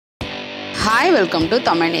Hi, welcome to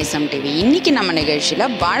Tamil TV. இன்னைக்கு நம்ம நிகழ்ச்சியில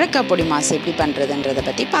வாழைக்காய் பொடி மாஸ் எப்படி பண்றதுன்றத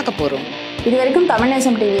பத்தி பார்க்க போறோம். இதுவரைக்கும் தமிழ்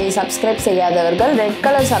டிவியை சப்ஸ்கிரைப் செய்யாதவர்கள் ரெட்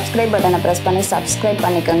கலர் சப்ஸ்கிரைப் பட்டனை பிரஸ் பண்ணி சப்ஸ்கிரைப்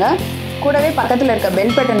பண்ணிக்கோங்க. கூடவே பக்கத்துல இருக்க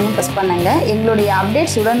பெல் பட்டனையும் பிரஸ் பண்ணுங்க. எங்களுடைய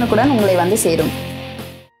அப்டேட்ஸ் உடனுக்குடன் உங்களை வந்து சேரும்.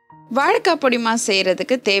 வாழைக்காய் பொடி மாஸ்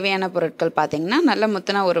செய்யறதுக்கு தேவையான பொருட்கள் பாத்தீங்கன்னா நல்ல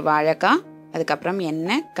முத்தின ஒரு வாழைக்காய், அதுக்கப்புறம்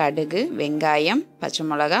எண்ணெய், கடுகு, வெங்காயம், பச்சை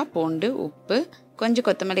மிளகாய், பூண்டு, உப்பு, கொஞ்சம்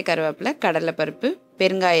கொத்தமல்லி, கருவேப்பிலை, கடலைப்பருப்பு,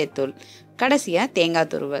 பெருங்காயத்தூள், கடைசியா தேங்காய்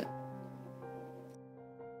துருவல்.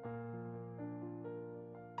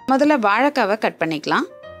 முதல்ல வாழைக்காவை கட் பண்ணிக்கலாம்.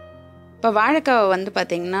 இப்போ வாழைக்காவை வந்து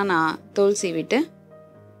பார்த்தீங்கன்னா நான் தோல் சீவிட்டு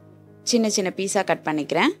சின்ன சின்ன பீஸாக கட்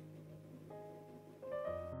பண்ணிக்கிறேன்.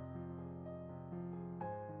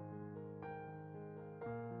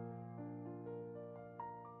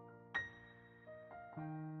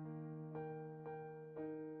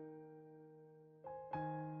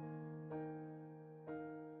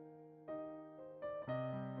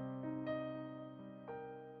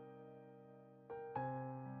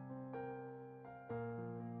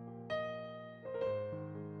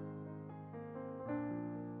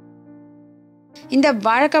 இந்த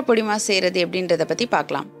வாழைக்காய் பொடி மாஸ் செய்கிறது எப்படின்றத பற்றி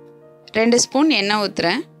பார்க்கலாம். 2 ஸ்பூன் எண்ணெய்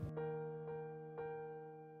ஊற்றுறேன்,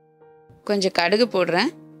 கொஞ்சம் கடுகு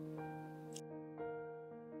போடுறேன்,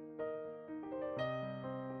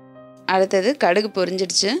 அடுத்தது கடுகு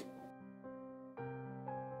பொரிஞ்சிடுச்சு.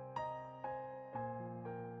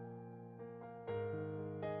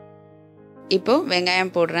 இப்போ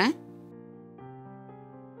வெங்காயம் போடுறேன்,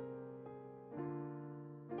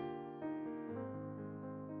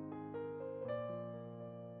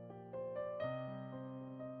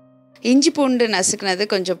 இஞ்சி பூண்டு நசுக்குனது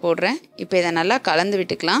கொஞ்சம் போடுறேன். இப்போ இதை நல்லா கலந்து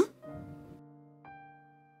விட்டுக்கலாம்.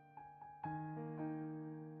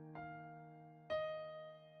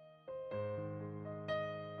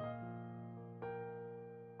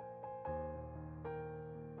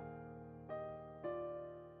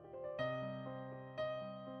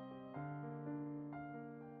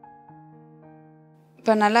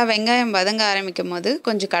 இப்போ நல்லா வெங்காயம் வதங்க ஆரம்பிக்கும் போது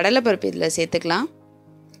கொஞ்சம் கடலைப்பருப்பு இதில் சேர்த்துக்கலாம்.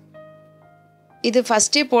 இது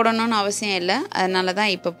ஃபஸ்ட்டே போடணும்னு அவசியம் இல்லை, அதனால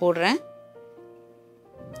தான் இப்போ போடுறேன்.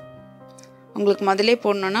 உங்களுக்கு முதலே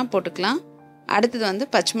போடணுன்னா போட்டுக்கலாம். அடுத்தது வந்து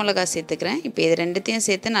பச்சை மிளகாய் சேர்த்துக்கிறேன். இப்போ இது ரெண்டுத்தையும்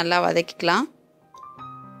சேர்த்து நல்லா வதக்கிக்கலாம்.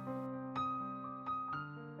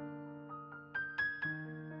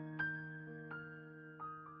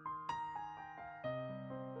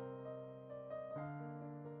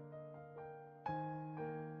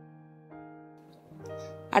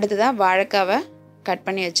 அடுத்ததாக வாழைக்காவை கட்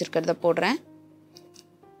பண்ணி வச்சுருக்கிறத போடுறேன்.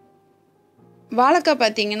 வாழைக்காய்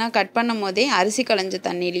பார்த்தீங்கன்னா கட் பண்ணும் போதே அரிசி களைஞ்ச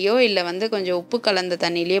தண்ணியிலையோ இல்லை வந்து கொஞ்சம் உப்பு கலந்த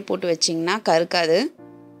தண்ணியிலையோ போட்டு வச்சிங்கன்னா கருக்காது.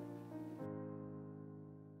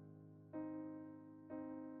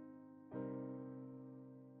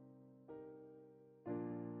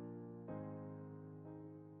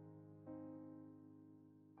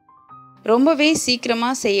 ரொம்பவே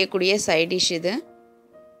சீக்கிரமாக செய்யக்கூடிய சைட் டிஷ் இது.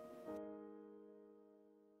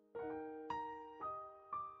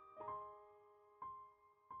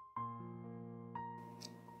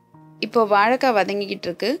 இப்போ வாழைக்காய் வதங்கிக்கிட்டு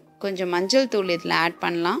இருக்கு. கொஞ்சம் மஞ்சள் தூள் இதில் ஆட்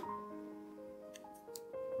பண்ணலாம்.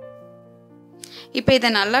 இப்போ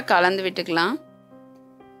இதை நல்லா கலந்து விட்டுக்கலாம்.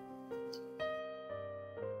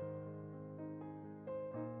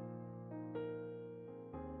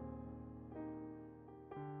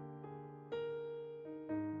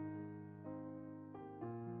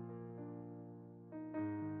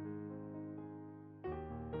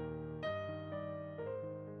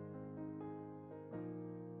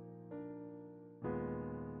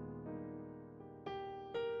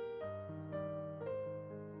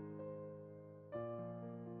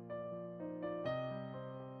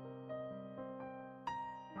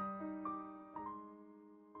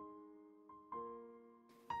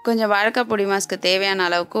 கொஞ்சம் வாழைக்காய் பொடி மாஸ்க்கு தேவையான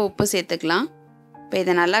அளவுக்கு உப்பு சேர்த்துக்கலாம். இப்போ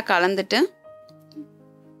இதை நல்லா கலந்துட்டு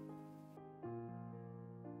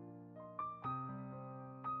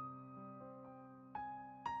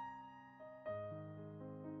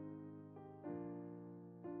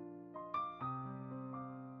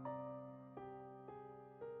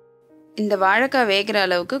இந்த வாழைக்காய் வேகிற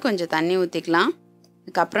அளவுக்கு கொஞ்சம் தண்ணி ஊற்றிக்கலாம்.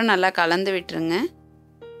 அதுக்கப்புறம் நல்லா கலந்து விட்டுருங்க.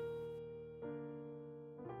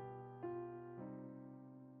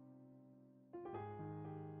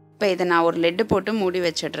 இப்போ இதை நான் ஒரு லெட்டு போட்டு மூடி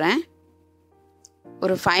வச்சிடுறேன்.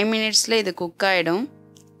 ஒரு 5 மினிட்ஸில் இது குக் ஆகிடும்.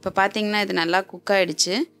 இப்போ பார்த்தீங்கன்னா இது நல்லா குக்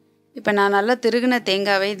ஆகிடுச்சு. இப்போ நான் நல்லா திருகின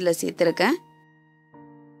தேங்காவை இதில் சேர்த்துருக்கேன்.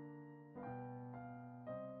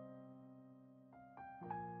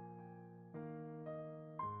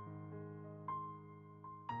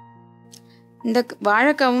 இந்த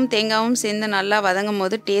வாழைக்காவும் தேங்காவும் சேர்ந்து நல்லா வதங்கும்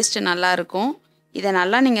போது டேஸ்ட்டு நல்லாயிருக்கும். இதை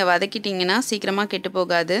நல்லா நீங்கள் வதக்கிட்டிங்கன்னா சீக்கிரமாக கெட்டு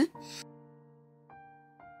போகாது.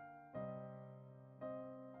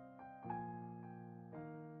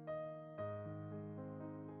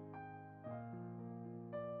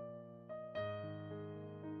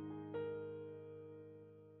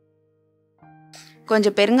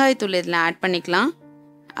 கொஞ்சம் பெருங்காயத்தூள் இதில் ஆட் பண்ணிக்கலாம்.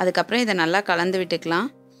 அதுக்கப்புறம் இதை நல்லா கலந்து விட்டுக்கலாம்.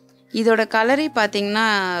 இதோட கலரே பார்த்திங்கன்னா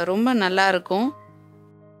ரொம்ப நல்லாயிருக்கும்.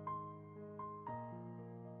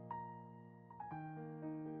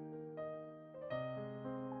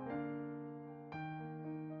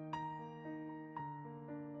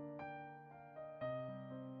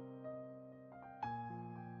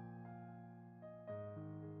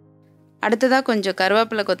 அடுத்ததாக கொஞ்சம்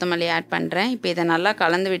கருவேப்பிலை கொத்தமல்லி ஆட் பண்ணுறேன். இப்போ இதை நல்லா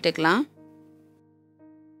கலந்து விட்டுக்கலாம்.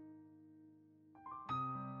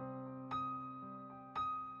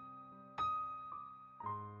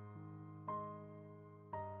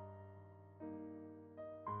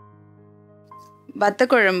 வத்த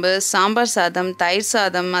குழம்பு, சாம்பார் சாதம், தயிர்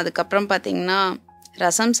சாதம், அதுக்கப்புறம் பார்த்திங்கன்னா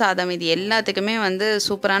ரசம் சாதம், இது எல்லாத்துக்குமே வந்து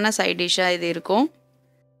சூப்பரான சைட் டிஷ்ஷாக இது இருக்கும்.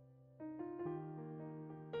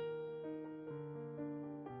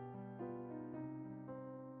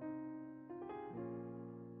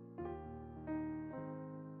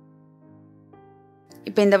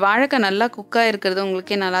 இப்போ இந்த வாழைக்காய் நல்லா குக்காக இருக்கிறது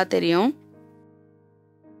உங்களுக்கே நல்லா தெரியும்.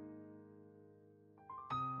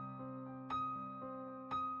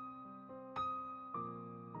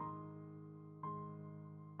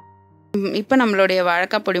 இப்போ நம்மளுடைய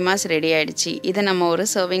வாழைக்காய் பொடிமாஸ் ரெடி ஆகிடுச்சு. இதை நம்ம ஒரு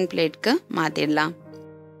சர்விங் பிளேட்க்கு மாற்றிடலாம்.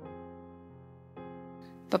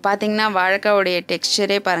 இப்போ பார்த்திங்கன்னா வாழைக்காயோடைய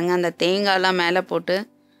டெக்ஸ்சரே பாருங்கள், அந்த தேங்காயெலாம் மேலே போட்டு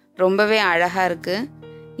ரொம்பவே அழகாக இருக்குது.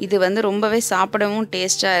 இது வந்து ரொம்பவே சாப்பிடவும்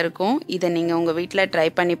டேஸ்ட்டாக இருக்கும். இதை நீங்கள் உங்கள் வீட்டில் ட்ரை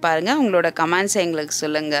பண்ணி பாருங்கள். உங்களோட கமெண்ட்ஸை எங்களுக்கு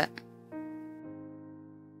சொல்லுங்கள்.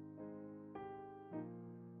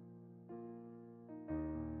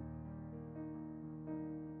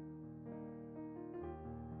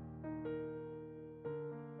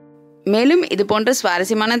 மேலும் இது போன்ற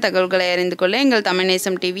சுவாரஸ்யமான தகவல்களை அறிந்து கொள்ள எங்கள் தமிழ்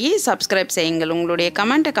நேசம் டிவியை சப்ஸ்கிரைப் செய்யுங்கள். உங்களுடைய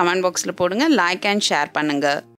கமெண்ட்டை கமெண்ட் பாக்ஸில் போடுங்க. லைக் அண்ட் ஷேர் பண்ணுங்கள்.